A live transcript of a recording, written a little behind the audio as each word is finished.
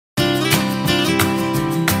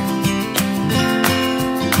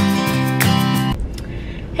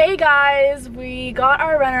guys, we got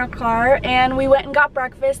our rental car and we went and got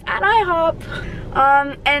breakfast at IHOP.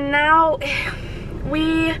 And now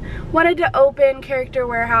we wanted to open Character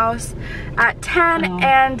Warehouse at 10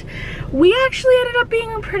 and we actually ended up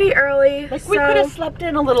being pretty early. Like, we could have slept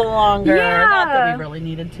in a little longer. Yeah. Not that we really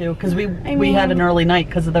needed to, because we had an early night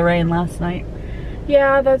because of the rain last night.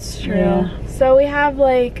 Yeah, that's true. Yeah. So we have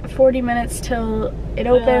like 40 minutes till it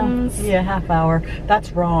opens. Yeah, half hour.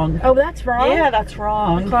 That's wrong. Oh, that's wrong? Yeah, that's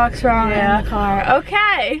wrong. The clock's wrong in the car.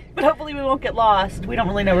 Okay. But hopefully we won't get lost. We don't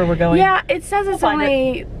really know where we're going. Yeah, it says it's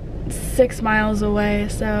only 6 miles away,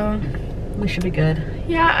 so we should be good.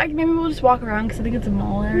 Yeah, maybe we'll just walk around because I think it's a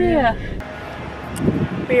mall area. Yeah.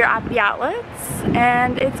 We are at the outlets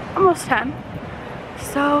and it's almost 10.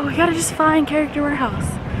 So we gotta just find Character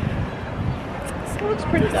Warehouse. It looks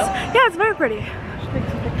pretty though. Yeah, it's very pretty. Should take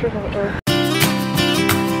some pictures of it.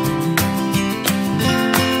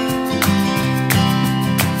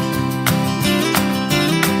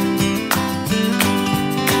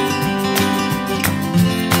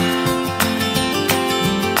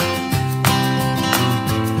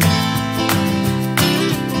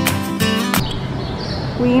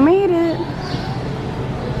 We made it.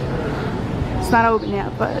 It's not open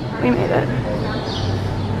yet, but we made it.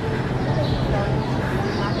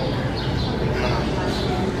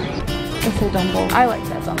 It's a Dumbo. I like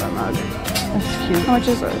that Dumbo mug. That's cute. How much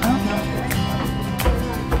is it?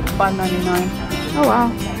 $5.99. Oh wow.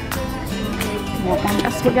 Want one?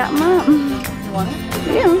 Guess we got mine. You want it?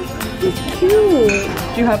 Yeah. It's cute.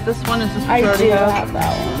 Do you have this one? Is this what I you already do have? have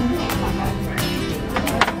that one.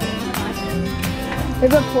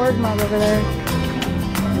 There's a Porg mug over there.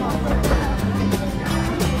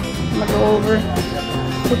 I'm gonna go over,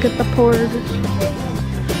 look at the Porg.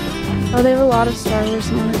 Oh, they have a lot of Star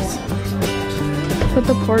Wars mugs. But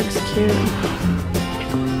the Porg's cute.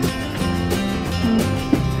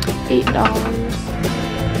 $8.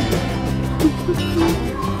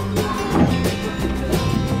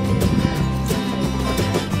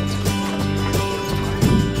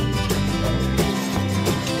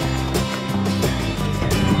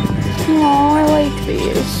 Oh, I like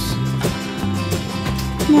these.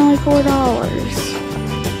 They're only $4.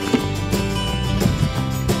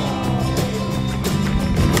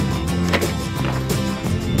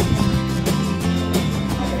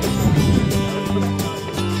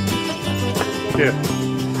 Yeah.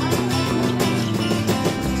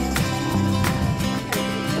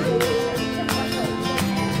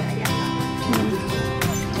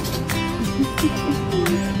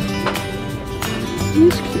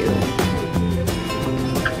 He's cute.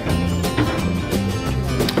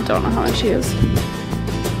 I don't know how much he is.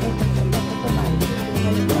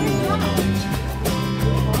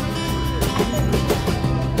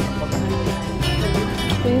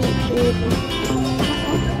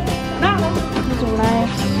 These are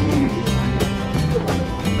nice.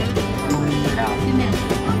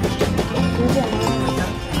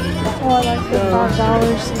 Oh, I like the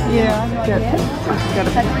 $5. Yeah, I'll get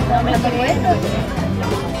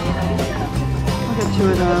 2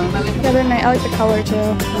 of those. Yeah, they're nice. I like the color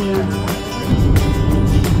too.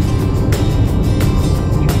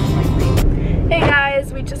 Hey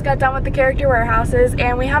guys, we just got done with the Character Warehouses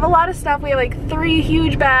and we have a lot of stuff. We have like 3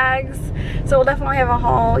 huge bags, so we'll definitely have a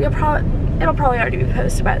haul. It'll probably already be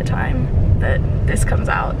posted by the time that this comes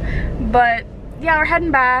out. But yeah, we're heading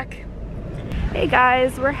back. Hey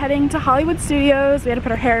guys, we're heading to Hollywood Studios. We had to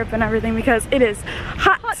put our hair up and everything because it is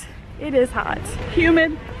hot. It is hot.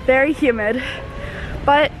 Humid. Very humid.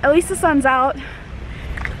 But at least the sun's out.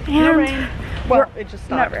 And no rain. Well, it just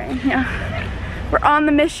stopped. No rain, yeah. We're on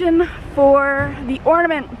the mission for the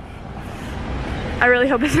ornament. I really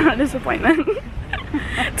hope it's not a disappointment.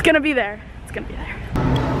 It's gonna be there. It's gonna be there.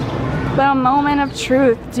 The moment of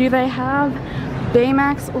truth. Do they have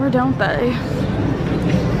Baymax or don't they?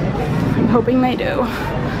 I'm hoping they do.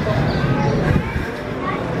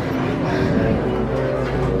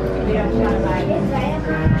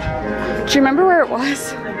 Do you remember where it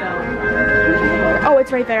was? Oh,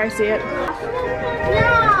 it's right there. I see it. No,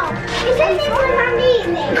 it says it's for me.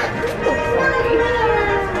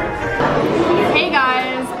 Hey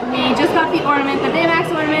guys, we just got the ornament. The Baymax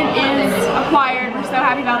ornament is acquired. We're so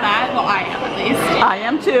happy about that. Well, I am at least. I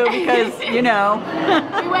am too, because you know.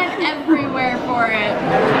 We went everywhere for it.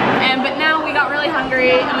 But now we got really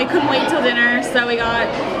hungry and we couldn't wait till dinner, so we got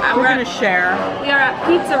We're gonna share. We are at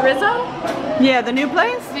Pizza Rizzo. Yeah, the new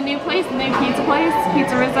place? The new place, the new pizza place,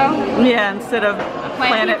 Pizza Rizzo. Yeah, instead of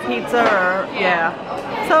Planet Pizza or yeah.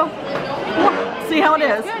 So see how it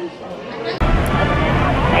is. Good.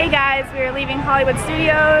 Hey guys, we are leaving Hollywood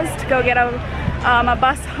Studios to go get a a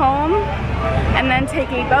bus home, and then take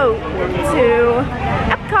a boat to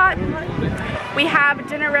Epcot. We have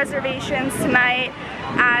dinner reservations tonight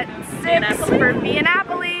at 6 for Via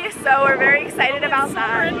Napoli, so we're very excited about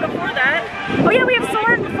that. Before that. Oh yeah, we have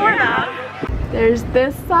Soarin' before that. There's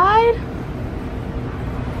this side,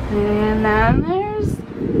 and then there's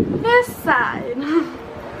this side.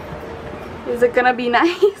 Is it gonna be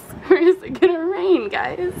nice, or is it gonna rain,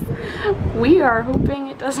 guys? We are hoping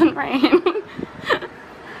it doesn't rain.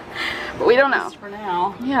 But we don't know. At least for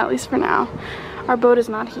now. Yeah, at least for now. Our boat is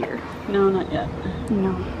not here. No, not yet.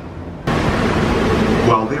 No.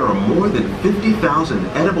 While there are more than 50,000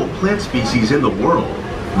 edible plant species in the world,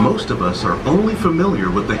 most of us are only familiar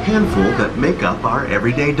with the handful that make up our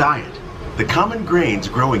everyday diet. The common grains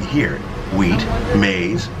growing here, wheat,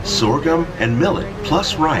 maize, sorghum, and millet,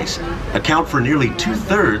 plus rice, account for nearly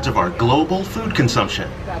 2/3 of our global food consumption.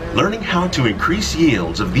 Learning how to increase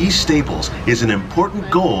yields of these staples is an important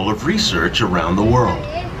goal of research around the world.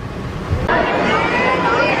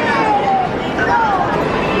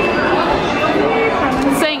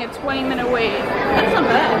 It's saying a 20-minute wait. That's not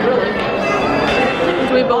bad, really.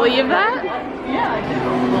 Do we believe that? Yeah, I do.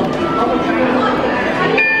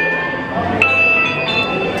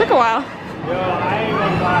 Took a while.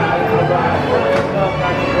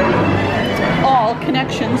 All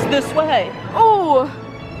connections this way. Oh,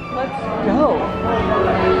 Let's go.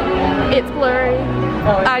 it's blurry.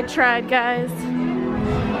 Oh, I tried, guys.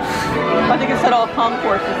 I think it said all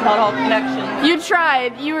concourses, not all connections. You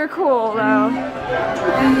tried. You were cool, though.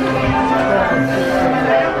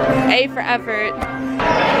 A for effort.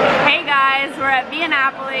 Hey guys, we're at Via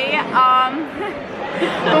Napoli.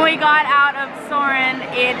 When we got out of Soarin',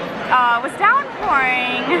 it was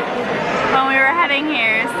downpouring when we were heading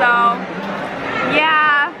here, so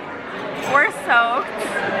yeah, we're soaked.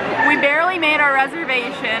 We barely made our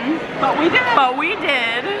reservation, but we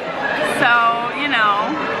did. So, you know,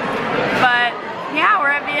 but yeah, we're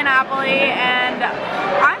at Via Napoli and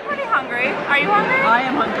I'm pretty hungry. Are you hungry? I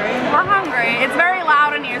am hungry. We're hungry. It's very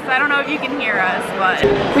loud in here, so I don't know if you can hear us, but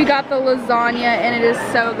we got the lasagna and it is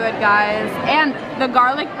so good, guys. And the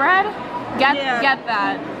garlic bread, get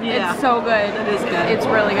that. Yeah. It's so good. It is good. It's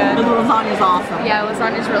really good. The lasagna is awesome. Yeah,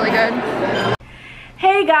 lasagna's really good.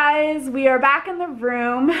 Hey guys, we are back in the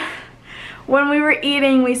room. When we were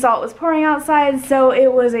eating, we saw it was pouring outside, so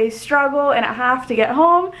it was a struggle and a half to get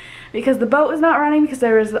home because the boat was not running because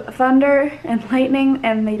there was thunder and lightning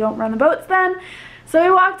and they don't run the boats then. So we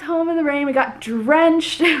walked home in the rain, we got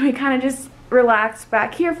drenched, we kind of just relaxed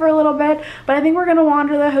back here for a little bit, but I think we're gonna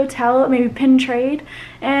wander the hotel, maybe pin trade,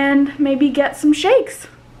 and maybe get some shakes.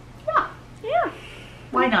 Yeah.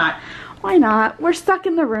 Why not? Why not? We're stuck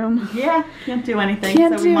in the room. Yeah, can't do anything,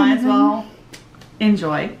 Can't so do we might anything. as well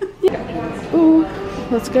enjoy. Ooh,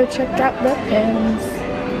 let's go check out the pins.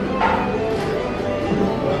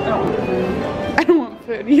 I don't want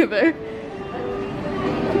food either.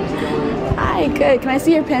 Hi, good. Can I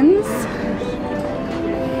see your pins?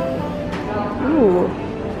 Ooh.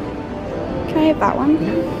 Can I hit that one?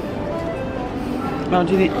 Well,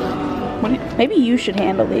 do you think? Maybe you should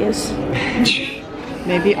handle these.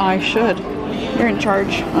 Maybe I should. You're in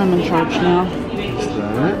charge. I'm in charge now.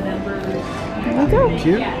 There we go. Thank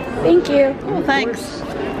you. Thank you. Oh, thanks. Do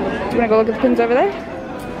you want to go look at the pins over there?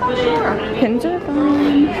 Sure. Pins are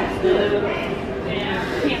fine.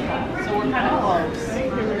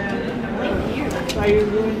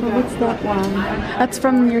 What's that one? That's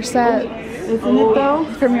from your set. Isn't it though?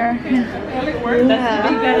 From your...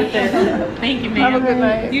 Thank you, ma'am. Have a good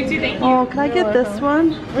night. You too, thank you. Oh, can I get this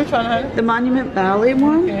one? Which one, honey? The Monument Valley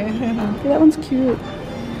one? Okay, that one's cute.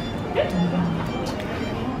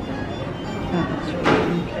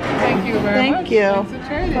 Thank you very much. Thank you. Oh,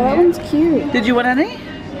 that one's cute. Did you want any?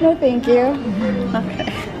 No, thank you. Okay.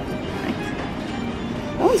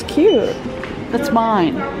 That one's cute. That's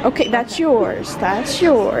mine. Okay, that's yours. That's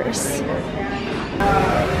yours.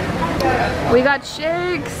 We got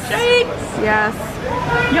shakes. Shakes. Yes.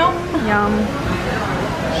 Yum. Yum.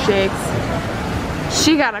 Shakes.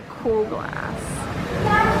 She got a cool glass.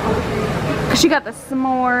 She got the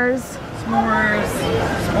s'mores. S'mores.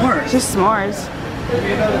 S'mores. Just s'mores.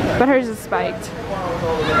 But hers is spiked.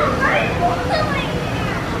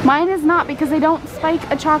 Mine is not because they don't spike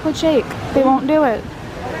a chocolate shake. They won't do it.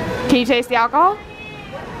 Can you taste the alcohol?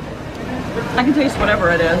 I can taste whatever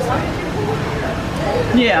it is.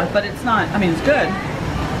 Yeah, but it's not. I mean, it's good.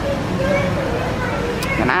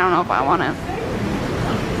 And I don't know if I want it.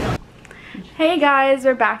 Hey guys,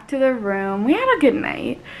 we're back to the room. We had a good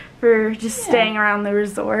night for just staying around the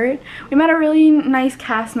resort. We met a really nice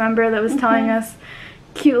cast member that was telling us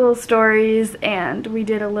cute little stories, and we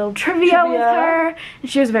did a little trivia with her, and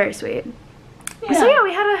she was very sweet. Yeah. So yeah,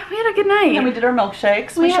 we had a good night. And we did our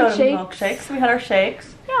milkshakes. We had showed them milkshakes. We had our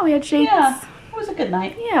shakes. Yeah, we had shakes. Yeah, it was a good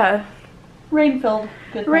night. Yeah. Rain-filled.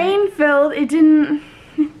 Good night. Rain-filled. It didn't.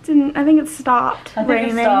 I think it stopped I think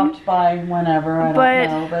raining. it stopped by whenever. I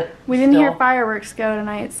don't know, but we didn't still. hear fireworks go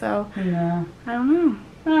tonight, so No. I don't know.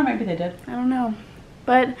 Well, maybe they did. I don't know.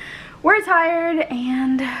 But we're tired,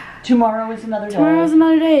 and Tomorrow is another day. tomorrow's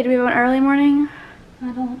another day. Do we have an early morning?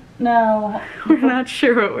 I don't know. We're not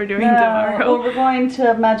sure what we're doing tomorrow. Well, we're going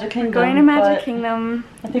to Magic Kingdom. Going to Magic but Kingdom.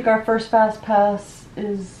 I think our first fast pass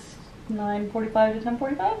is 9:45 to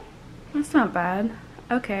 10:45. That's not bad.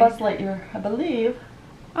 Okay. Buzz Lightyear, I believe.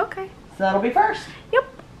 Okay. So that'll be first. Yep.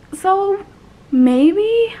 So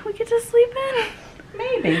maybe we get to sleep in.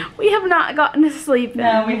 Maybe. We have not gotten to sleep in.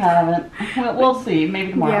 No, we haven't. We'll see.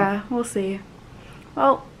 Maybe tomorrow. Yeah, we'll see.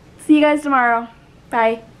 Well, see you guys tomorrow.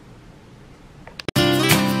 Bye.